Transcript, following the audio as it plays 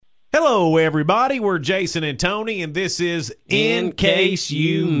Hello, everybody. We're Jason and Tony, and this is In Case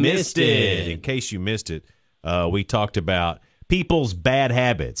You Missed It. In case you missed it, we talked about people's bad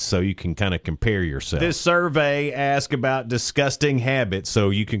habits, so you can kind of compare yourself. This survey asks about disgusting habits,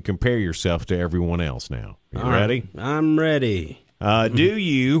 so you can compare yourself to everyone else now. You ready? I'm ready. Do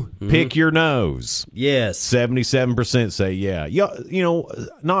you pick your nose? Yes. 77% say yeah. You know,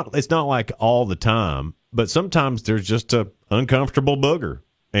 it's not like all the time, but sometimes there's just a uncomfortable booger.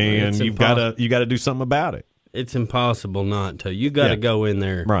 And you got to do something about it. It's impossible not to. You got to go in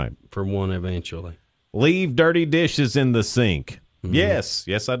there right for one eventually. Leave dirty dishes in the sink. Yes,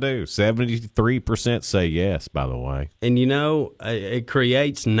 I do. 73% say yes, by the way. And you know, it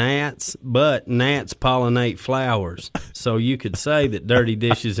creates gnats, but gnats pollinate flowers. So you could say that dirty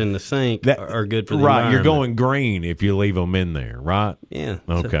dishes in the sink are good for the environment. You're going green if you leave them in there, right? Yeah.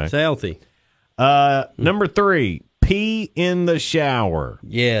 Okay. It's healthy. Number 3, pee in the shower.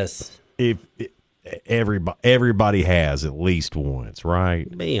 Yes. Everybody has at least once,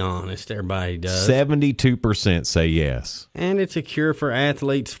 right? Be honest, everybody does. 72% say yes. And it's a cure for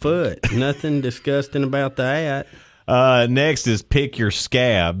athlete's foot. Nothing disgusting about that. Next is pick your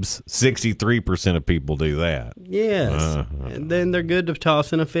scabs. 63% of people do that. Yes. And then they're good to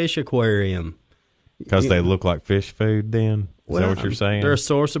toss in a fish aquarium. Because they look like fish food then? Is that what you're saying? They're a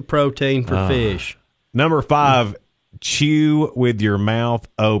source of protein for fish. Number 5, chew with your mouth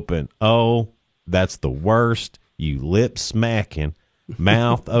open. Oh, that's the worst. You lip smacking,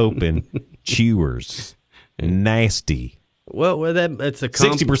 mouth open chewers. Nasty. Well, that's a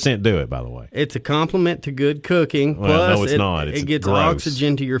 60% do it, by the way. It's a compliment to good cooking. Well, Plus, no, it's not. It's it gets gross.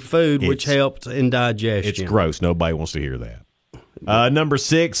 Oxygen to your food, which helps in digestion. It's gross. Nobody wants to hear that. Number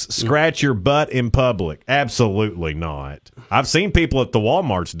 6, scratch your butt in public. Absolutely not. I've seen people at the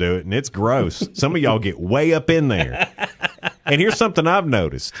Walmarts do it, and it's gross. Some of y'all get way up in there. And here's something I've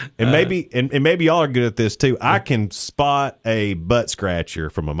noticed, and maybe y'all are good at this too. I can spot a butt scratcher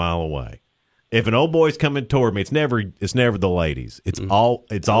from a mile away. If an old boy's coming toward me, it's never the ladies. It's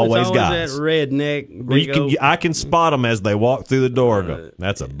always guys. That redneck. I can spot them as they walk through the door. And go,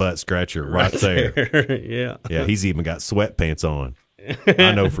 that's a butt scratcher right there. Yeah. He's even got sweatpants on.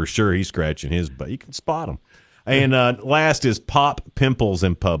 I know for sure he's scratching his butt. You can spot him. And last is pop pimples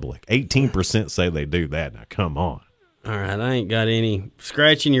in public. 18% say they do that. Now come on. All right, I ain't got any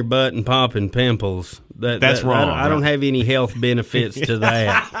scratching your butt and popping pimples. That's wrong. I don't have any health benefits to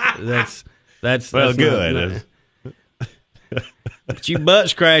that. That's good. But you butt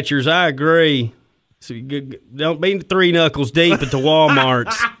scratchers, I agree. So don't be 3 knuckles deep at the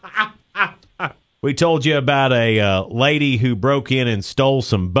Walmarts. We told you about a lady who broke in and stole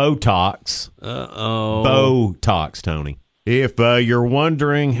some Botox. Botox, Tony. If you're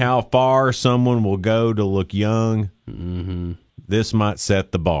wondering how far someone will go to look young, this might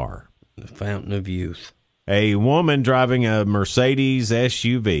set the bar. The fountain of youth. A woman driving a Mercedes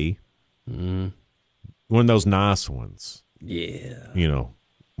SUV, one of those nice ones. Yeah. You know,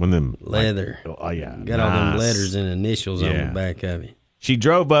 one of them. Leather. Yeah. Got all them letters and initials on the back of it. She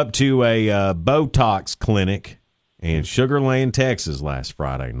drove up to a Botox clinic in Sugar Land, Texas last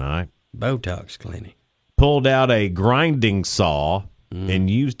Friday night. Botox clinic. Pulled out a grinding saw and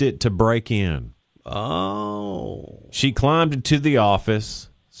used it to break in. Oh. She climbed into the office,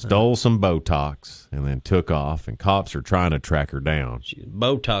 stole some Botox, and then took off, and cops are trying to track her down. She's a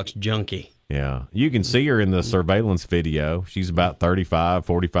Botox junkie. Yeah. You can see her in the surveillance video. She's about 35,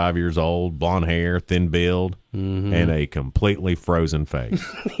 45 years old, blonde hair, thin build, and a completely frozen face.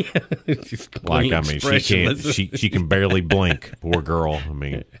 She can barely blink. Poor girl. I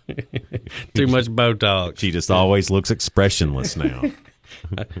mean, too much Botox. She just always looks expressionless now.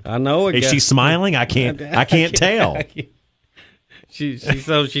 I know it. Is she smiling? I can't tell. She's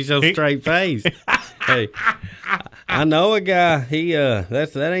so straight faced. Hey, I know a guy. He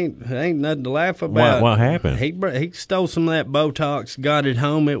that ain't nothing to laugh about. What happened? He stole some of that Botox. Got it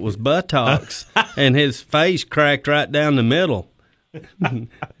home. It was buttocks, and his face cracked right down the middle. And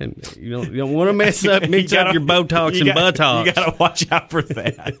you don't want to mix up your Botox and buttocks. You got to watch out for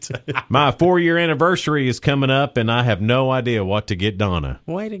that. My 4-year anniversary is coming up, and I have no idea what to get Donna.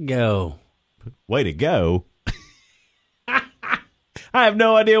 Way to go! Way to go! I have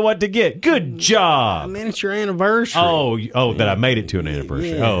no idea what to get. Good job. I mean, it's your anniversary. Oh, that I made it to an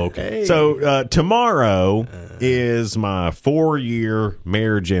anniversary. Yeah. Oh, okay. Hey. So tomorrow is my 4-year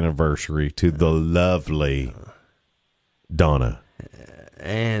marriage anniversary to the lovely Donna.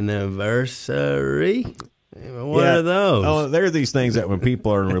 Anniversary? What are those? Oh, there are these things that when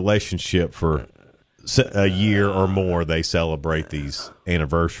people are in a relationship for a year or more, they celebrate these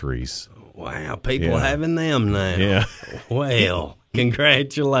anniversaries. Wow, people having them now. Yeah. Well.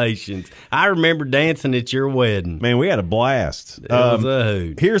 Congratulations. I remember dancing at your wedding. Man, we had a blast. It was a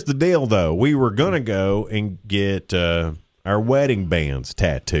hoot. Here's the deal, though. We were going to go and get our wedding bands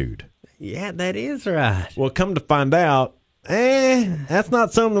tattooed. Yeah, that is right. Well, come to find out, that's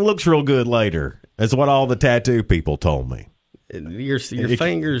not something that looks real good later. That's what all the tattoo people told me. Your fingers, it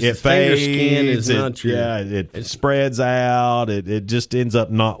finger fades, skin is not your... Yeah, it spreads out. It just ends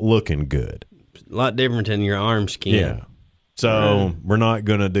up not looking good. A lot different than your arm skin. Yeah. So we're not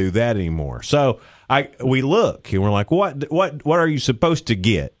going to do that anymore. So we look and we're like, what are you supposed to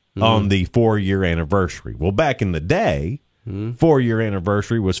get on the 4-year anniversary? Well, back in the day, 4-year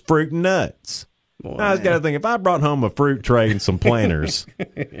anniversary was fruit and nuts. Wow. I was got to think, if I brought home a fruit tray and some planters,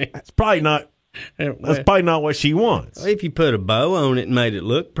 that's probably not what she wants. If you put a bow on it and made it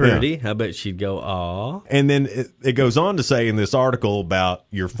look pretty, I bet she'd go, aw. And then it goes on to say in this article about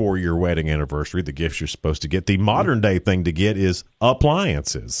your 4-year wedding anniversary, the gifts you're supposed to get, the modern day thing to get is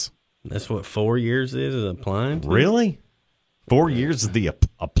appliances. That's what 4 years is appliance? Really? 4 years is the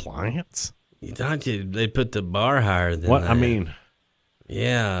appliance? You thought they'd put the bar higher than What? that. I mean,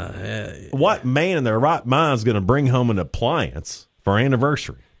 yeah. what man in their right mind is going to bring home an appliance for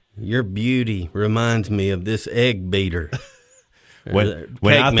anniversary? Your beauty reminds me of this egg beater. When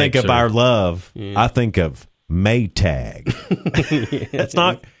I think of our love, I think of Maytag.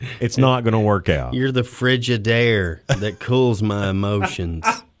 It's not going to work out. You're the Frigidaire that cools my emotions.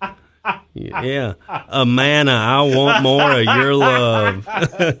 Yeah. Amana, I want more of your love.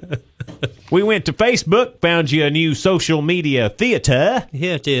 We went to Facebook, found you a new social media theater.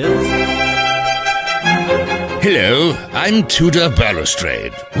 Here it is. Hello, I'm Tudor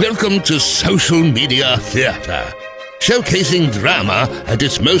Balustrade. Welcome to Social Media Theatre, showcasing drama at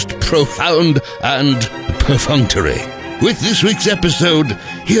its most profound and perfunctory. With this week's episode,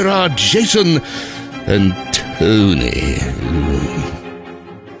 here are Jason and Tony.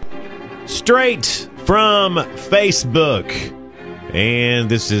 Straight from Facebook. And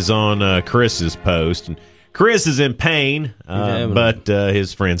this is on Chris's post. And Chris is in pain, but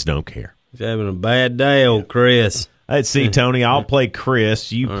his friends don't care. He's having a bad day, old Chris. Let's see, Tony. I'll play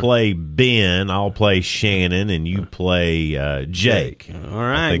Chris. You play Ben. I'll play Shannon. And you play Jake. All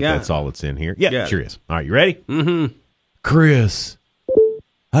right. I think that's all that's in here. Yeah, sure is. All right, you ready? Mm-hmm. Chris,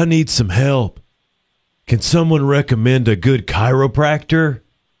 I need some help. Can someone recommend a good chiropractor?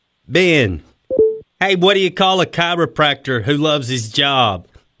 Ben. Hey, what do you call a chiropractor who loves his job?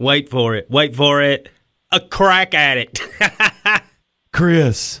 Wait for it. A crack addict.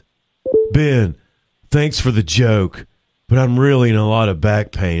 Chris, Ben, thanks for the joke, but I'm really in a lot of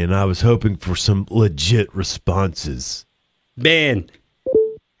back pain, and I was hoping for some legit responses. Ben.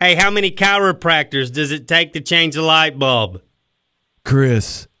 Hey, how many chiropractors does it take to change a light bulb?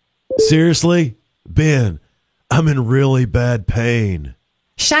 Chris, seriously? Ben, I'm in really bad pain.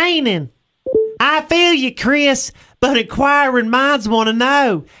 Shannon, I feel you, Chris, but inquiring minds want to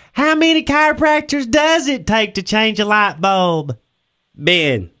know, how many chiropractors does it take to change a light bulb?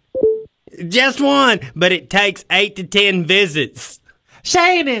 Ben. Just one, but it takes 8 to 10 visits.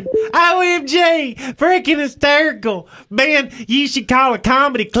 Shannon, OMG, freaking hysterical. Ben, you should call a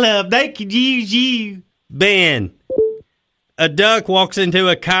comedy club. They could use you. Ben. A duck walks into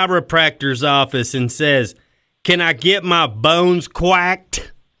a chiropractor's office and says, "Can I get my bones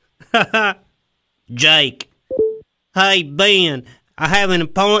quacked?" Jake. Hey, Ben, I have an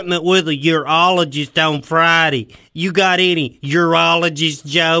appointment with a urologist on Friday. You got any urologist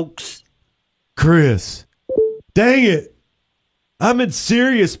jokes? Chris, dang it. I'm in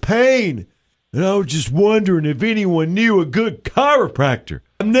serious pain, and I was just wondering if anyone knew a good chiropractor.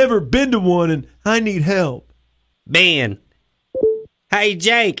 I've never been to one, and I need help. Ben. Hey,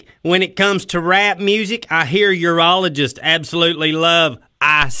 Jake, when it comes to rap music, I hear urologists absolutely love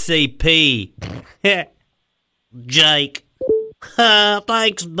ICP. Jake.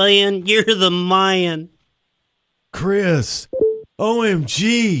 Thanks, Ben. You're the man. Chris,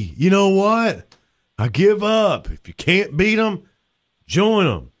 OMG, you know what? I give up. If you can't beat them, join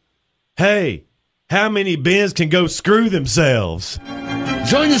them. Hey, how many Bens can go screw themselves?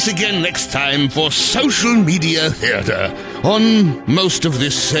 Join us again next time for Social Media Theatre on most of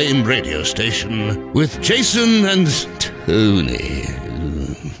this same radio station with Jason and Tony.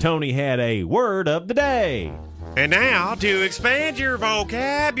 Tony had a word of the day. And now, to expand your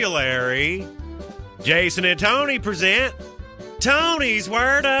vocabulary, Jason and Tony present Tony's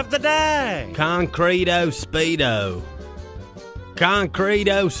Word of the Day. Concreto Speedo.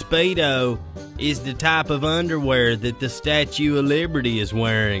 Concreto Speedo is the type of underwear that the Statue of Liberty is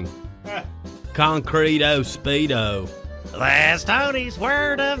wearing. Concreto Speedo. That's Tony's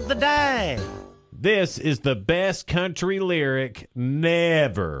Word of the Day. This is the best country lyric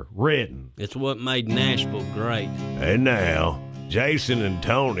never written. It's what made Nashville great. And now, Jason and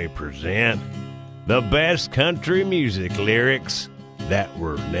Tony present the best country music lyrics that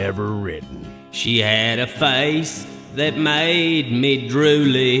were never written. She had a face that made me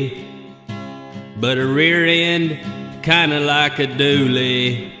drooly, but a rear end kinda like a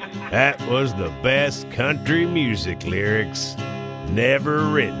dually. That was the best country music lyrics never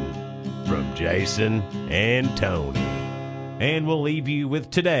written from Jason and Tony. And we'll leave you with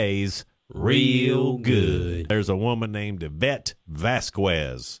today's Real Good. There's a woman named Yvette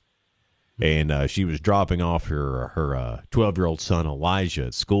Vasquez, and she was dropping off her 12-year-old son Elijah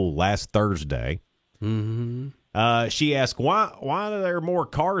at school last Thursday. Mm-hmm. She asked, why are there more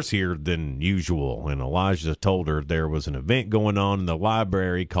cars here than usual? And Elijah told her there was an event going on in the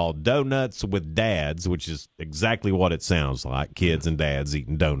library called Donuts with Dads, which is exactly what it sounds like, kids and dads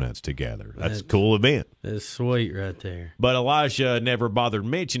eating donuts together. That's a cool event. That's sweet right there. But Elijah never bothered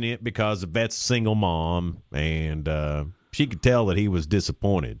mentioning it because Yvette's a single mom, and she could tell that he was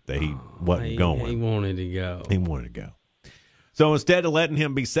disappointed that he wasn't going. He wanted to go. He wanted to go. So instead of letting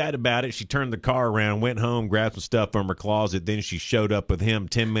him be sad about it, she turned the car around, went home, grabbed some stuff from her closet. Then she showed up with him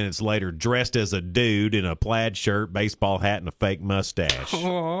 10 minutes later, dressed as a dude in a plaid shirt, baseball hat, and a fake mustache.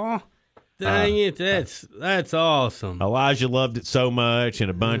 Aw, dang it. That's awesome. Elijah loved it so much,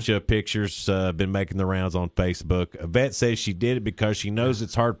 and a bunch of pictures been making the rounds on Facebook. Yvette says she did it because she knows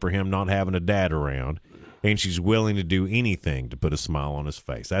it's hard for him not having a dad around, and she's willing to do anything to put a smile on his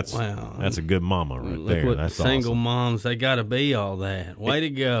face. That's a good mama right Look there. what That's single awesome. moms, they got to be all that. Way to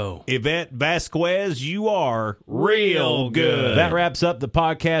go. Yvette Vasquez, you are real good. That wraps up the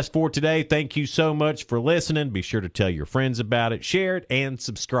podcast for today. Thank you so much for listening. Be sure to tell your friends about it, share it, and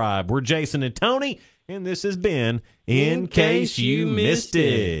subscribe. We're Jason and Tony, and this has been In Case You Missed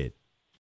It.